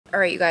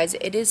Alright you guys,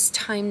 it is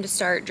time to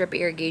start drip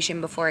irrigation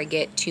before I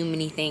get too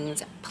many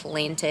things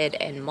planted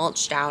and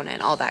mulched down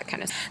and all that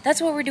kind of stuff.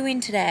 That's what we're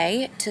doing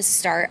today to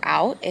start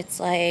out. It's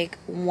like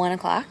 1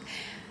 o'clock.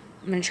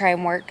 I'm going to try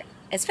and work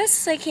as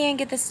fast as I can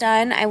get this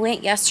done. I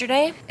went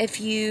yesterday.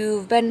 If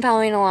you've been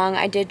following along,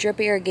 I did drip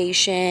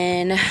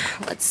irrigation,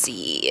 let's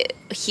see,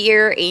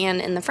 here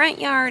and in the front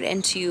yard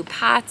into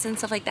pots and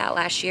stuff like that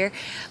last year.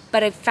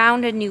 But I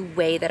found a new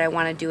way that I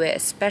want to do it,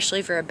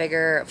 especially for a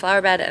bigger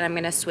flower bed, and I'm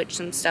going to switch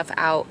some stuff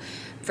out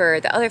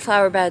for the other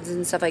flower beds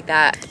and stuff like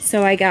that.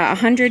 So I got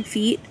 100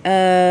 feet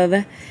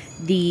of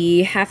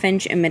the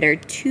 1/2-inch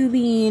emitter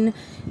tubing,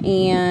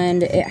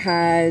 and it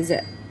has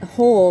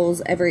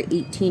holes every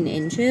 18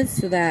 inches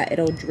so that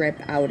it'll drip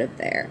out of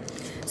there.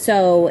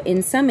 So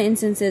in some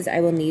instances I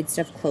will need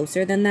stuff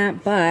closer than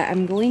that, but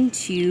I'm going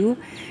to,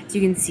 as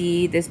you can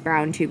see this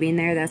brown tubing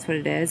there, that's what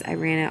it is. I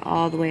ran it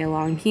all the way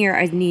along here.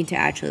 I need to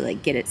actually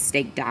like get it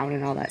staked down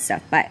and all that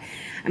stuff, but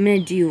I'm going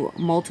to do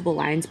multiple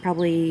lines,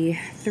 probably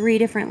 3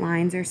 different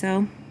lines or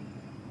so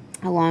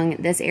along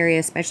this area,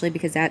 especially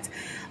because that's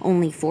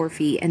only 4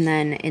 feet, and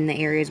then in the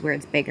areas where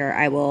it's bigger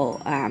I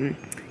will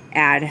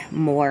add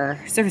more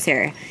surface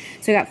area.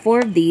 So I got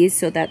 4 of these,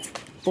 so that's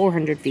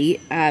 400 feet,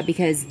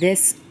 because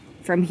this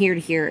from here to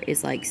here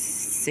is like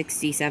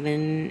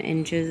 67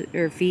 inches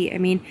or feet, I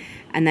mean,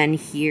 and then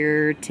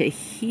here to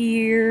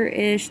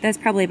here-ish, that's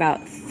probably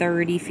about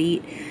 30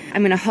 feet.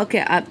 I'm gonna hook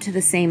it up to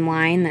the same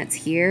line that's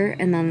here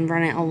and then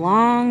run it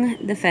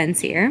along the fence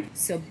here.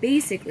 So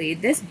basically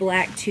this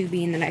black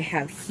tubing that I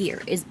have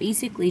here is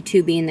basically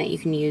tubing that you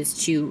can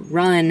use to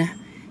run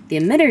the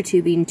emitter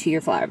tubing to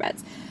your flower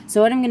beds.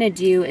 So what I'm gonna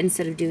do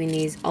instead of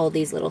doing all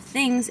these little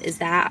things is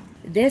that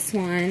this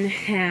one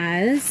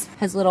has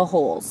little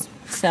holes.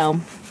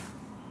 So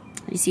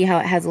you see how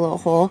it has a little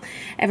hole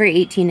every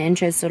 18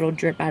 inches, so it'll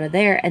drip out of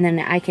there, and then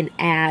I can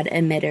add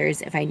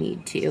emitters if I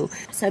need to.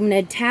 So I'm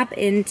gonna tap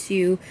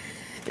into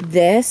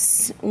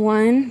this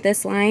line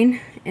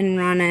and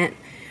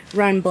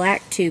run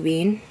black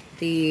tubing,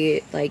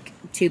 the like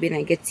tubing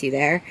that gets you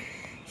there.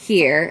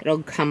 Here,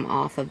 it'll come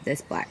off of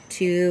this black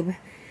tube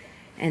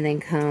and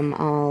then come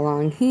all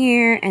along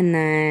here and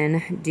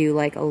then do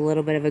like a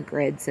little bit of a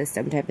grid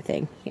system type of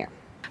thing here.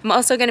 I'm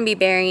also going to be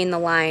burying the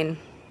line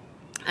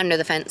under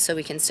the fence so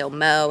we can still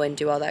mow and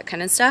do all that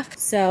kind of stuff.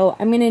 So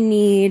I'm going to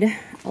need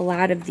a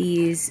lot of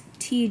these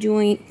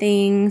T-joint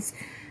things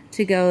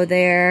to go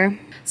there.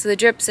 So the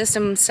drip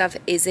system stuff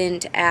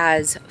isn't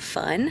as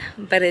fun,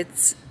 but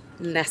it's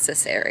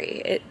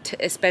necessary,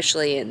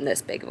 especially in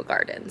this big of a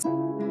garden.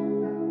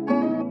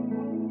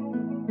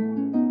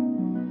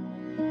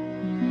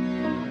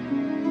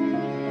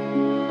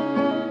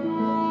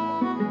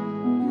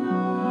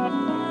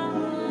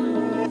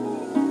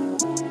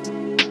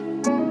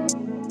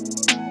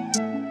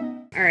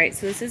 Alright,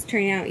 so this is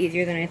turning out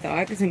easier than I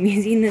thought because I'm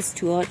using this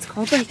tool. It's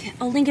called, like,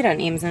 I'll link it on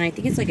Amazon. I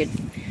think it's like a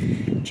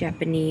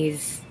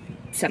Japanese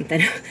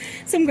something,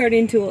 some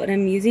gardening tool, and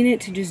I'm using it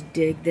to just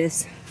dig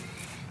this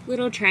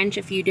little trench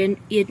a few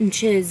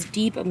inches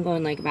deep. I'm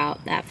going like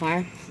about that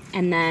far,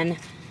 and then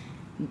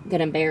I'm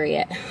gonna bury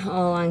it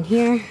all along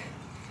here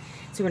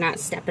so we're not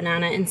stepping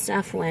on it and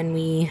stuff when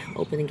we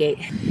open the gate.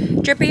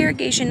 Drip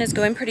irrigation is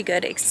going pretty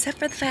good, except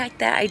for the fact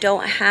that I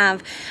don't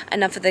have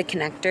enough of the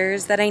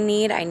connectors that I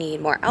need. I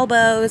need more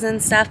elbows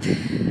and stuff,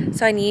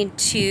 so I need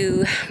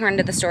to run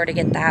to the store to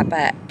get that,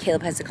 but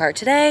Caleb has a car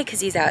today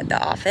because he's out at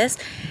the office,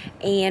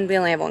 and we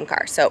only have 1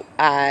 car, so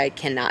I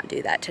cannot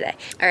do that today.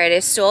 All right, I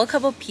stole a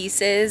couple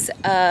pieces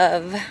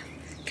of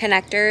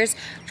connectors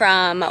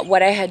from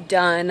what I had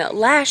done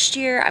last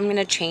year. I'm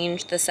gonna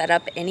change the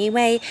setup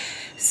anyway,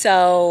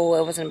 so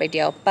it wasn't a big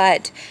deal,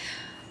 but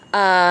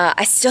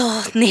I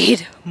still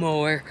need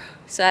more,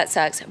 so that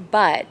sucks,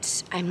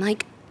 but I'm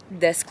like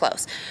this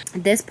close.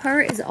 This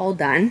part is all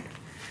done,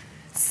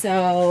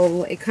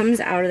 so it comes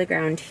out of the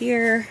ground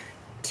here,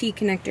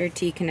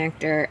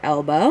 T-connector,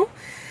 elbow,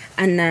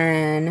 and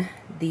then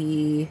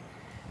the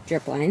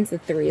drip lines, the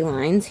 3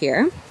 lines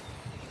here.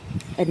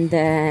 And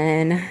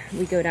then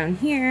we go down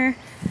here,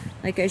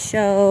 like I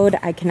showed.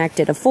 I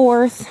connected a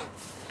 4th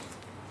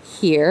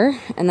here,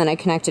 and then I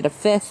connected a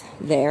 5th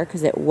there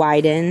because it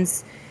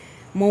widens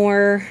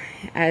more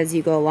as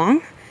you go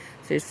along.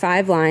 So there's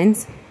 5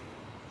 lines,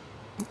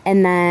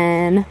 and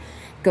then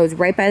goes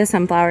right by the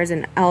sunflowers,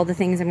 and all the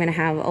things I'm going to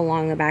have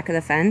along the back of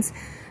the fence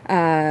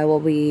will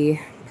be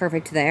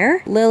perfect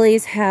there.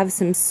 Lilies have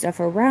some stuff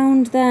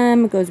around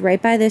them. It goes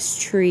right by this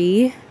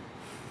tree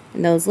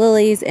and those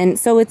lilies, and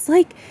so it's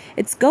like,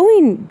 it's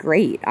going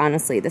great,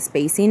 honestly, the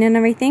spacing and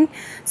everything.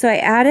 So I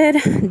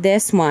added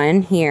this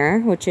one here,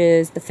 which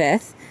is the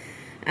 5th,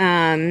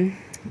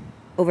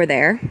 over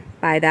there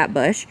by that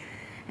bush,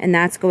 and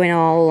that's going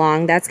all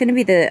along. That's going to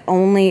be the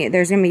only,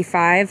 there's going to be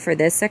 5 for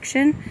this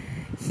section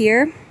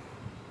here,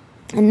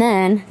 and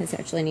then this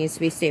actually needs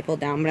to be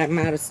stapled down, but I'm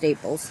out of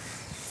staples,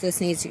 so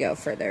this needs to go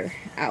further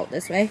out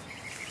this way,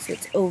 so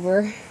it's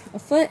over a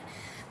foot.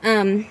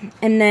 And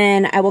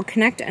then I will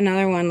connect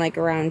another one like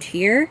around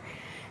here,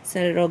 so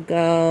it'll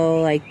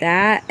go like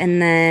that, and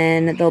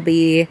then there'll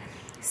be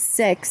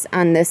 6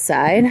 on this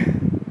side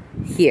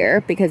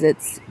here because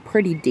it's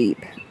pretty deep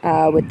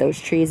with those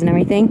trees and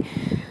everything.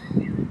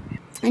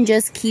 And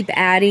just keep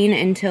adding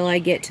until I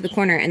get to the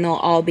corner, and they'll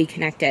all be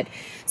connected.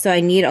 So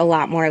I need a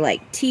lot more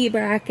like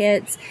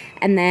T-brackets,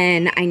 and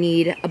then I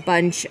need a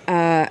bunch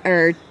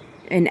or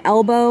an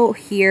elbow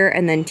here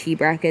and then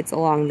T-brackets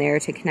along there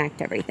to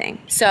connect everything.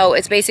 So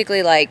it's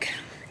basically like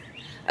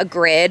a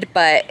grid,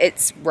 but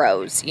it's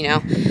rows, you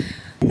know.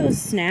 Those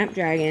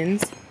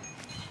snapdragons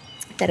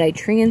that I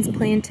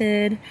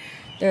transplanted,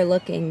 they're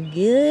looking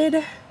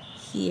good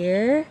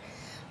here.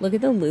 Look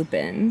at the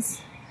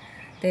lupins.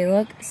 They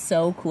look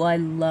so cool.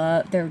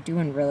 They're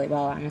doing really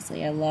well,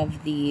 honestly. I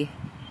love the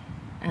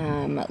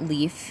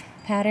leaf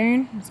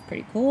pattern. It's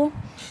pretty cool.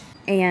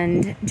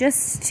 And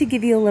just to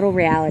give you a little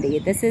reality,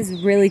 this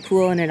is really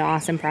cool and an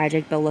awesome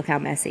project, but look how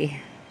messy.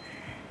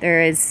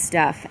 There is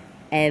stuff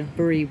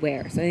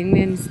everywhere. So I'm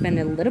going to spend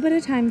a little bit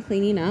of time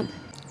cleaning up.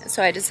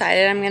 So I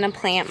decided I'm going to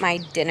plant my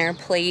dinner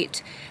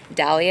plate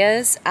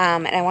dahlias.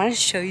 And I want to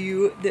show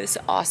you this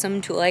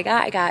awesome tool I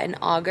got. I got an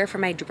auger for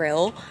my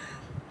drill,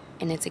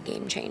 and it's a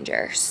game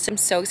changer. So I'm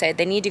so excited.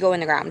 They need to go in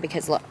the ground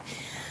because look,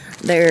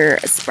 they're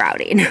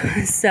sprouting.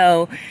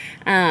 So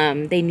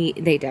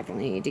they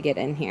definitely need to get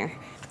in here.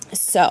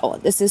 So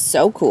this is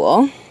so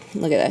cool.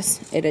 Look at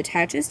this. It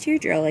attaches to your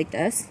drill like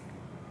this.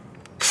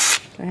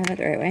 Do I have it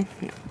the right way?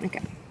 No.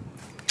 Okay.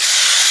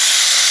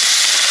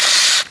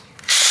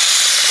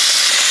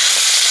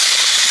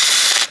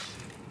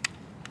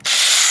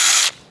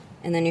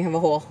 And then you have a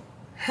hole.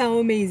 How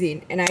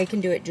amazing. And I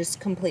can do it just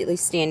completely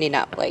standing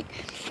up. Like,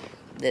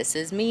 this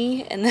is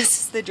me and this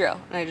is the drill,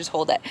 and I just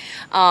hold it.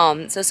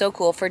 So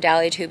cool for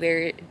dahlia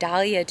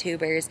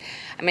tubers.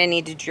 I'm gonna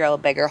need to drill a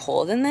bigger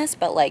hole than this,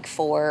 but like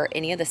for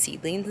any of the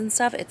seedlings and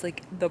stuff, it's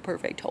like the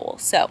perfect hole.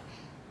 So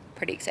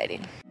pretty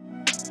exciting.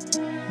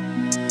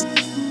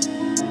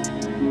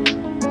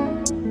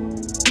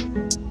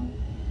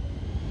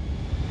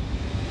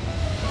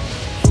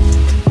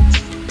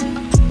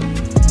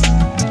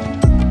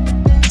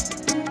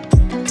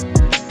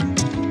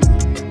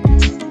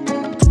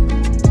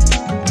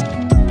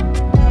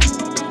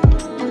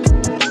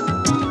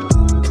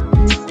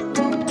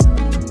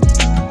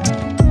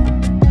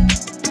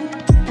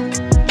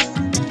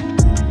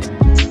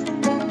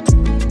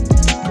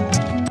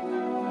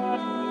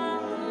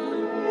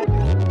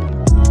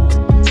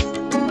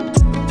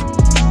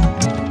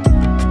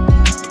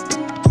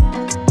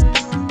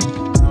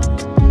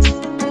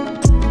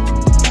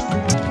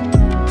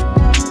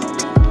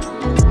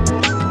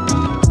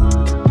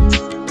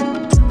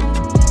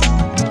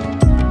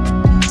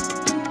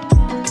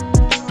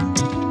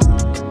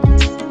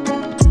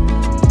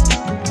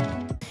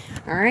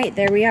 Alright,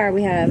 there we are.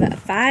 We have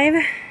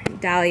 5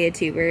 dahlia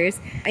tubers.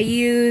 I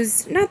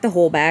use not the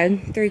whole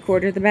bag,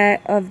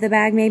 3/4 of the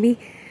bag maybe,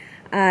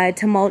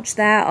 to mulch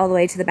that all the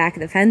way to the back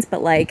of the fence,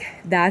 but like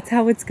that's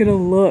how it's gonna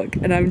look,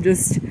 and I'm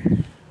just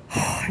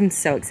I'm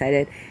so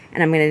excited.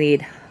 And I'm gonna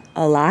need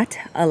a lot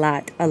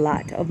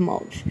of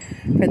mulch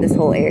for this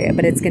whole area,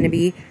 but it's gonna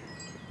be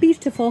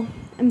beautiful.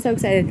 I'm so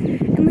excited.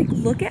 And like,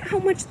 look at how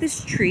much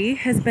this tree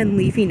has been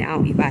leafing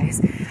out, you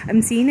guys.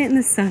 I'm seeing it in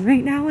the sun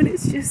right now, and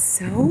it's just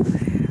so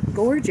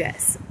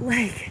gorgeous.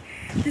 Like,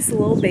 this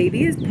little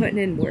baby is putting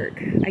in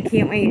work. I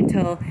can't wait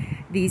until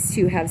these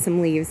two have some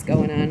leaves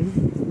going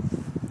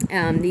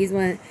on.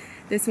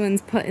 This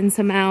one's putting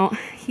some out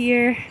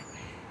here.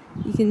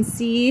 You can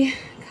see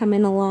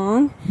coming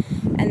along.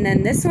 And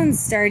then this one's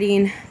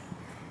starting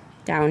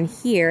down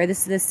here. This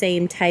is the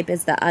same type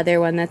as the other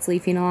one that's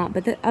leafing a lot,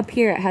 but up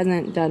here it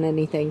hasn't done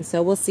anything,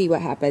 so we'll see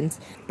what happens.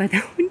 But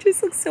that one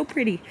just looks so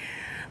pretty.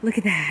 Look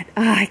at that.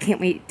 Oh, I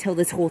can't wait till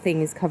this whole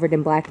thing is covered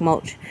in black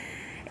mulch.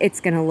 It's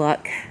gonna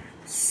look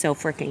so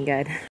freaking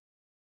good.